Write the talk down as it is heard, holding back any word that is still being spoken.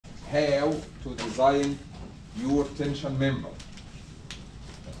how to design your tension member.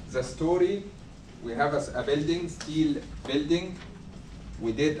 The story, we have a building, steel building.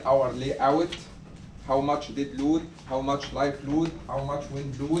 We did our layout, how much dead load, how much life load, how much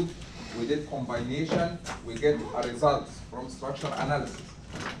wind load. We did combination, we get a result from structural analysis.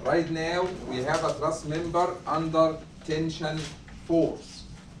 Right now, we have a truss member under tension force.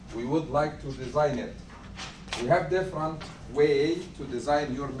 We would like to design it. We have different way to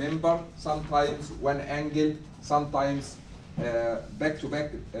design your member, sometimes one angle, sometimes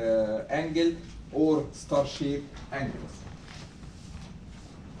back-to-back angle, or star-shaped angles.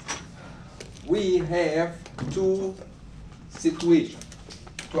 We have two situations.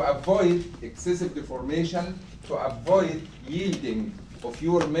 To avoid excessive deformation, to avoid yielding of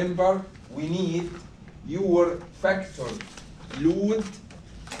your member, we need your factor load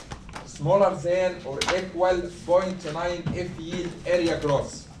smaller than or equal 0.9 F yield area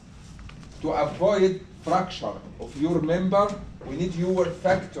gross. To avoid fracture of your member, we need your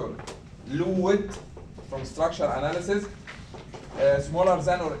factor load from structural analysis smaller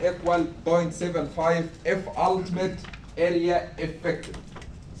than or equal 0.75 F ultimate area effective.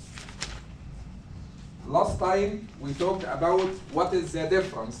 Last time we talked about what is the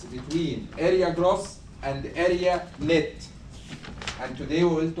difference between area gross and area net. And today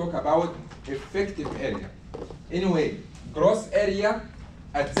we will talk about effective area. Anyway, gross area,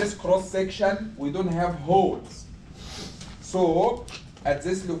 at this cross section, we don't have holes. So at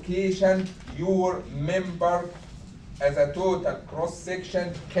this location, your member as a total cross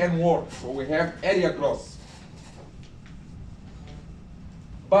section can work. So we have area gross.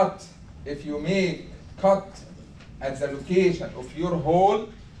 But if you make cut at the location of your hole,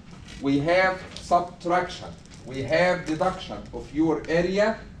 we have subtraction. We have deduction of your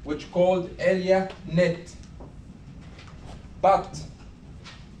area, which called area net. But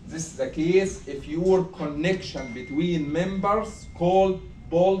this is the case if your connection between members called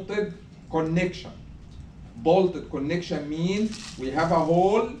bolted connection. Bolted connection means we have a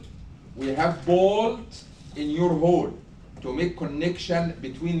hole, we have bolt in your hole to make connection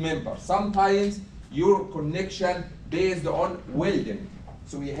between members. Sometimes your connection based on welding.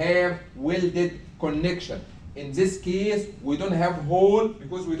 So we have welded connection. In this case, we don't have hole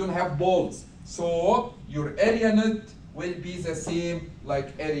because we don't have bolts. So your area net will be the same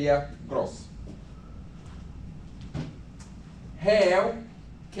like area gross. How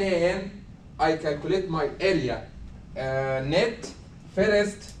can I calculate my area net?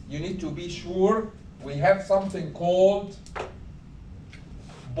 First, you need to be sure we have something called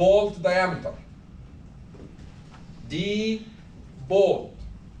bolt diameter. D bolt.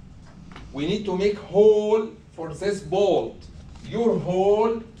 We need to make hole for this bolt. Your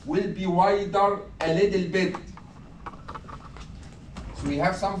hole will be wider a little bit. So we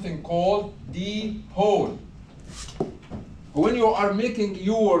have something called D hole. When you are making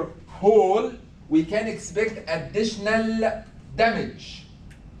your hole, we can expect additional damage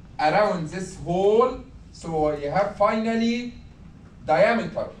around this hole. So you have finally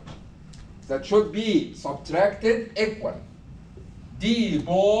diameter that should be subtracted equal D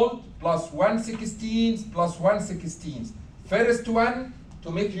bolt plus 1/16 plus 1/16. First one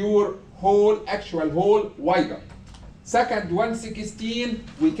to make your hole, actual hole, wider. Second 1/16,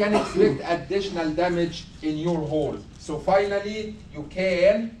 we can expect additional damage in your hole. So finally, you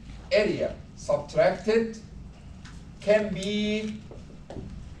can, area subtracted can be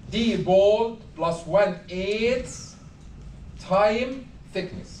D bolt plus 1/8 time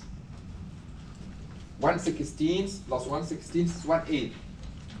thickness. 1/16 plus 1/16 is 1/8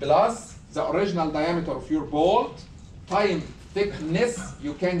 plus the original diameter of your bolt time thickness.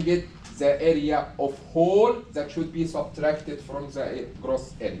 You can get the area of hole that should be subtracted from the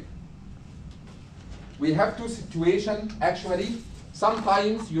gross area. We have two situations actually.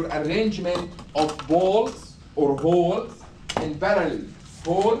 Sometimes your arrangement of bolts or holes in parallel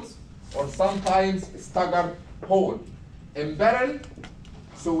holes, or sometimes staggered hole. In parallel,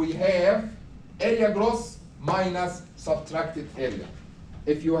 so we have area gross minus subtracted area.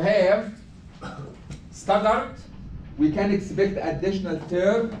 If you have staggered, we can expect additional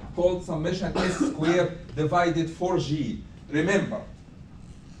term called summation S squared divided 4G. Remember,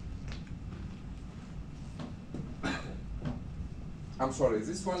 I'm sorry,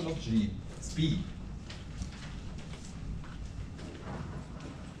 this one not G, it's P.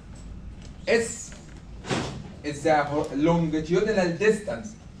 S is the longitudinal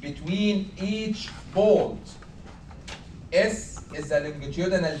distance between each bolt. S is the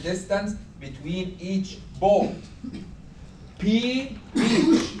longitudinal distance between each bolt. P,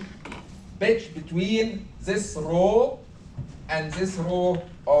 pitch between this row and this row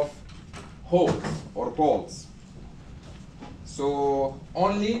of holes or balls. So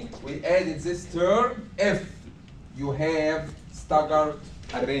only we added this term if you have staggered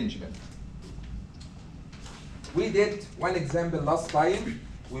arrangement. We did one example last time.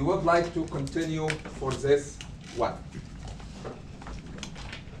 We would like to continue for this one.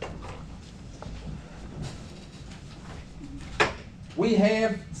 We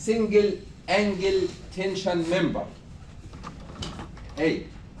have single angle tension member. A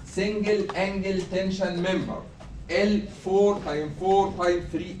single angle tension member. L 4 times 4 times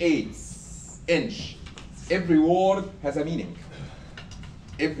 3/8 inch. Every word has a meaning.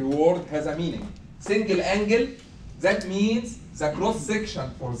 Every word has a meaning. Single angle, that means the cross section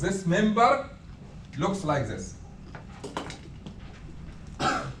for this member looks like this.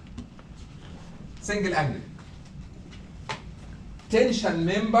 Single angle. Tension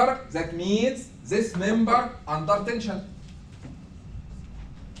member, that means this member under tension.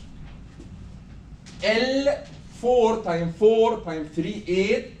 L 4 times 4 times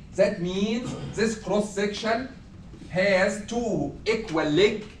 3/8, that means this cross section has two equal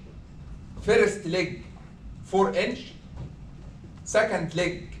leg. First leg 4 inch, second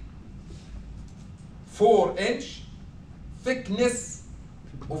leg 4 inch, thickness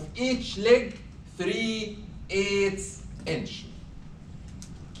of each leg 3/8 inch.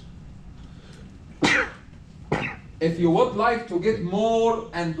 If you would like to get more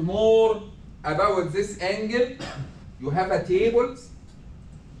and more about this angle, you have a table.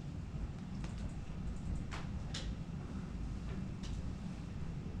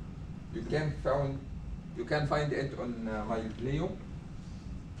 You can find it on my Leo.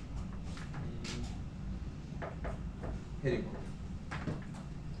 Here you go.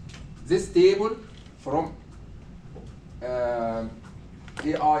 This table from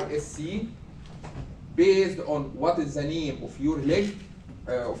AISC, based on what is the name of your leg,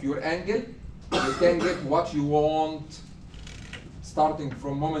 of your angle, you can get what you want, starting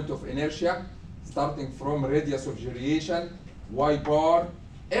from moment of inertia, starting from radius of gyration, Y bar,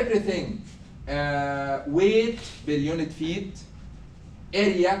 everything, weight per unit feet,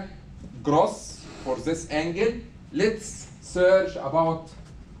 area gross for this angle. Let's search about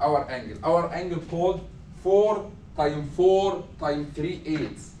our angle. Our angle called 4 times 4 times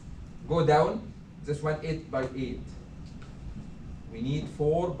 3/8. Go down. This one 8 by 8. We need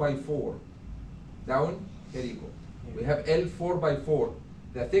 4 by 4. Down. Here you go. We have L 4 by 4.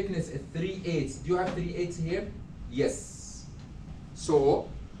 The thickness is 3/8. Do you have 3/8 here? Yes. So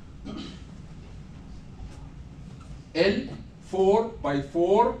L 4 by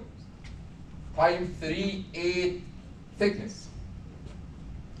 4 times 3/8 thickness.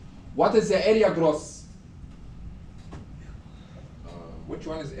 What is the area gross? Which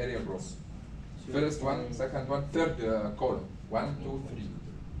one is area gross? First one, second one, third column. 1, 2, 3.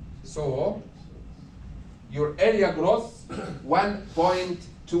 So your area gross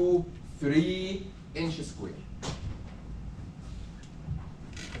 1.23 inches square.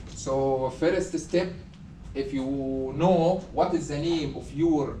 So first step, if you know what is the name of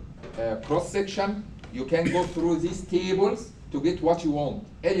your cross section, you can go through these tables to get what you want.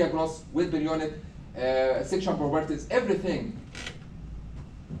 Area gross, weight per unit, section properties, everything.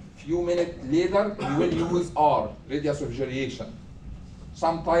 Few minutes later, you will use R, radius of gyration.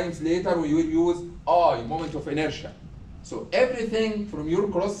 Sometimes later, we will use I, moment of inertia. So everything from your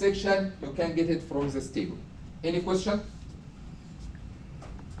cross section, you can get it from this table. Any question?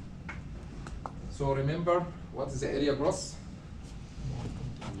 So remember, what is the area gross?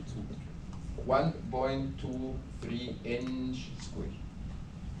 1.23 inch square.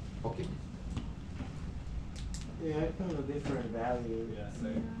 Okay. Yeah, I found a different value. Yeah,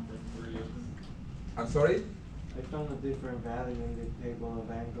 same. I'm sorry? I found a different value in the table of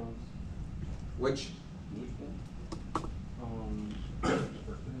angles. Which?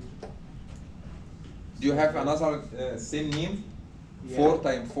 Do you have another same name? Yeah. 4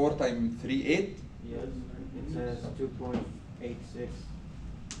 times 4 times 3/8? Yes, it says 2.86.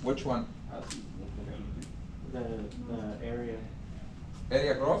 Which one? The area.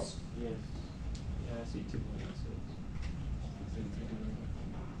 Area gross? Yes. Yeah, I see 2.86.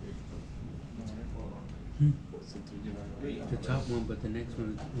 The top one, but the next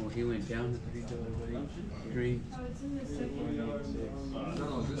one, well, he went down to 3. Oh, it's in the second. No,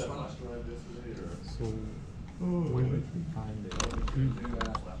 this one. So when did we find it?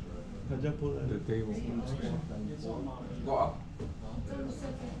 The table. Go up. It's on the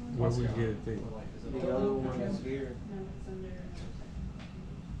second one. Where we get a table? The other one is here. No, it's under.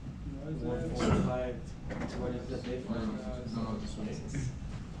 1.5. What is the difference? No, this one is.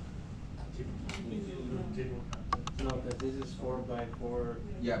 No, because this is 4x4.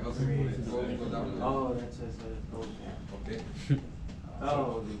 Yeah, but go down. Oh, that's a, okay. Okay.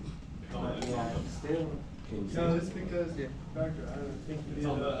 Oh, yeah, still. No, it's because, Doctor, I think you did,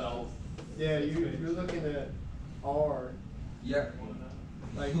 yeah, you're looking at R, Yeah.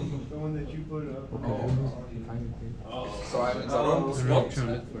 like the one that you put up. Find the table. So I'm in the wrong Oh, spot. Trying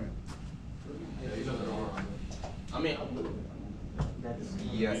to look for it. I mean, That's.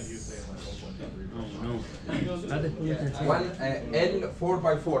 Yes. Oh no. How the hell is that table? One L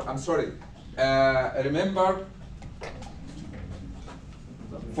 4x4. I'm sorry. Remember,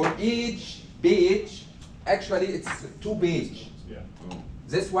 for each page, actually it's 2 page.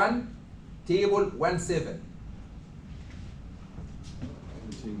 This one, table 1-7.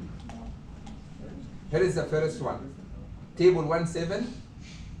 Here is the first one. Table 1-7.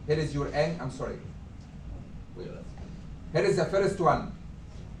 Here is your I'm sorry. Here is the first one.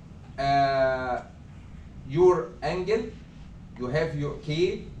 Your angle, you have your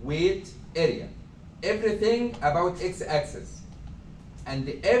K, weight, area. Everything about x-axis. And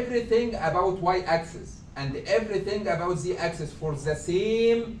everything about y-axis. And everything about z-axis for the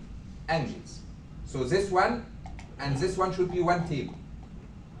same angles. So this one and this one should be one table.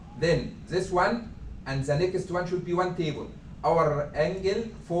 Then this one and the next one should be one table. Our angle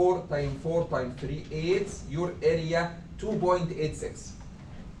 4 times 4 times 3, 8. Your area 2.86.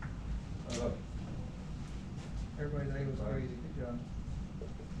 Everybody thought it was crazy, good job.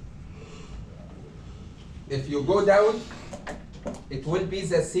 If you go down, it will be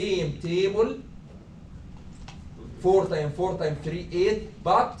the same table. 4 times 4 times 3, 8,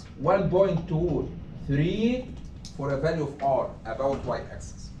 but 1.23 for a value of R about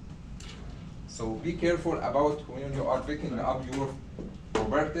y-axis. So be careful about when you are picking up your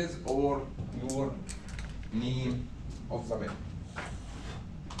properties or your name of the map.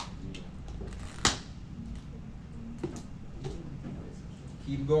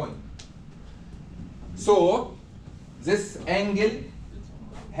 Keep going. So this angle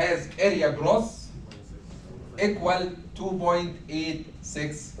has area gross equal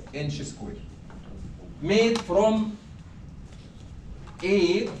 2.86 inches square, made from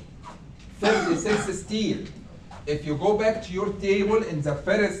A 36 steel. If you go back to your table in the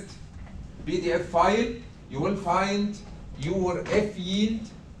first PDF file, you will find your F yield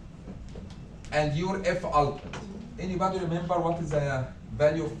and your F output. Anybody remember what is the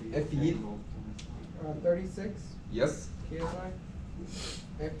value of F yield? 36 Yes, KSI,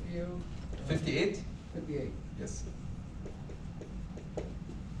 FU 58. 58. Yes.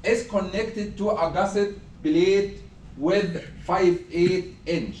 Is connected to a gusset plate with 5/8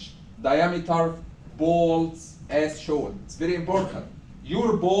 inch diameter bolts as shown. It's very important.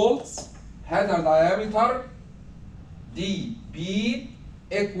 Your bolts had a diameter DB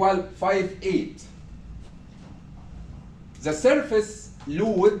equal 5/8. The surface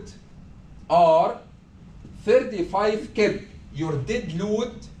load are 35 kb. Your dead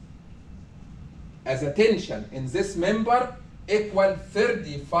load as a tension in this member equal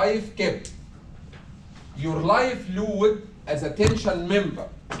 35 kb. Your live load as a tension member,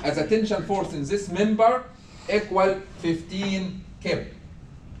 as a tension force in this member equal 15 kb.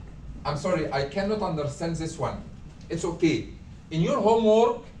 I'm sorry, I cannot understand this one. It's okay. In your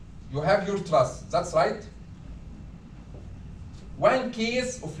homework, you have your truss, that's right? One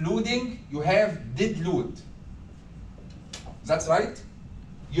case of loading, you have dead load. That's right?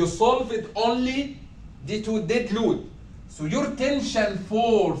 You solve it only due to dead load. So your tension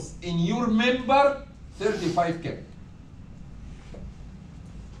force in your member, 35 kb.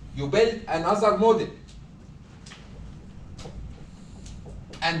 You build another model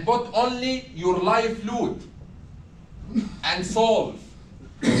and put only your live load and solve.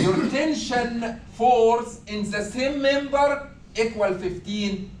 Your tension force in the same member equal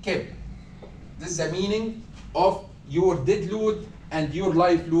 15 kb. This is the meaning of your dead load and your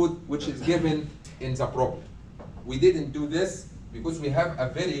live load, which is given in the problem. We didn't do this because we have a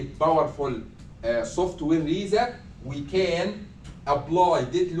very powerful software reason. We can apply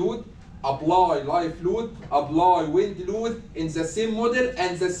dead load, apply live load, apply wind load in the same model,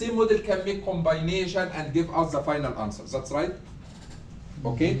 and the same model can make combination and give us the final answer. That's right?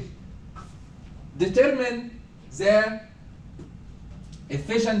 Okay? Determine the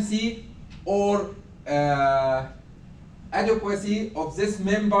efficiency or adequacy of this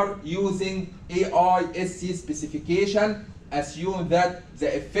member using AISC specification. Assume that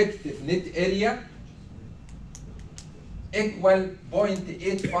the effective net area equal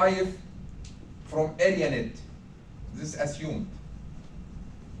 0.85 from area net. This is assumed.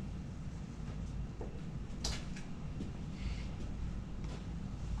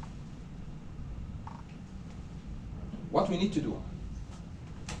 what we need to do?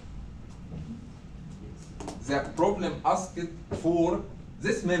 The problem asked for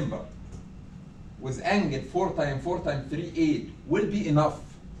this member with angle 4 times 4 times 3, 8 will be enough,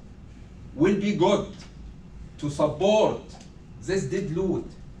 will be good to support this dead load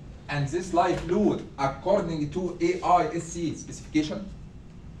and this live load according to AISC specification.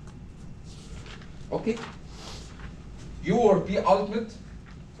 Okay? Your P ultimate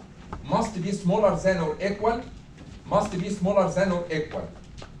must be smaller than or equal, must be smaller than or equal.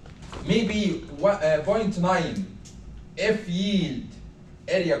 Maybe 0.9 F yield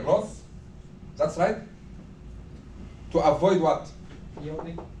area growth, that's right, to avoid what?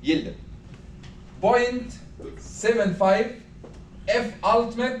 Yielding. 0.75 F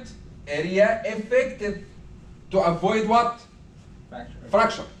ultimate area effective to avoid what?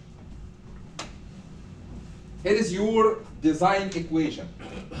 Fracture. Here is your design equation.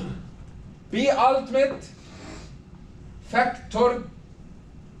 P ultimate factor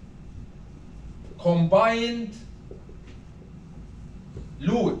combined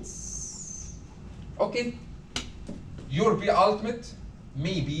loads. Okay? Your P ultimate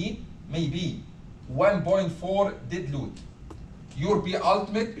may be 1.4 dead load. Your P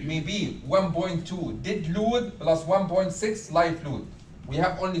ultimate may be 1.2 dead load plus 1.6 live load. We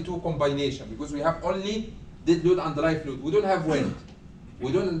have only two combination because we have only dead load and live load. We don't have wind.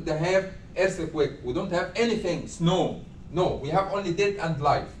 We don't have earthquake. We don't have anything, snow. No, we have only dead and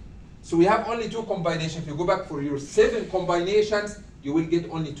live. So we have only two combinations. If you go back for your 7 combinations, you will get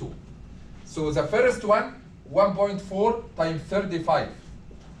only 2. So the first one, 1.4 times 35.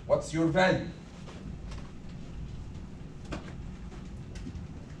 What's your value?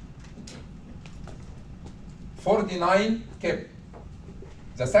 $49 kip.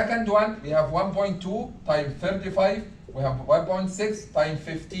 The second one, we have 1.2 times 35. We have 1.6 times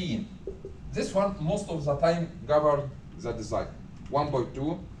 15. This one, most of the time, govern the design.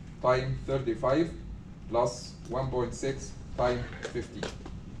 1.2 times 35 plus 1.6 times 15.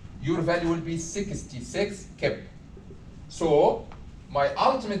 Your value will be 66 kip. So, my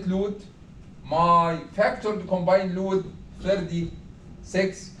ultimate load, my factored combined load,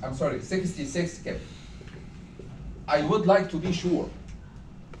 66 kip. I would like to be sure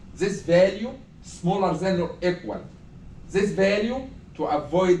this value smaller than or equal. This value to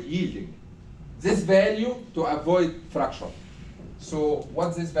avoid yielding. This value to avoid fracture. So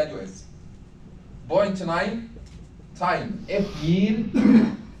what this value is? 0.9 times F yield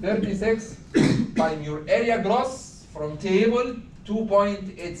 36 times your area gross from table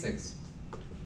 2.86.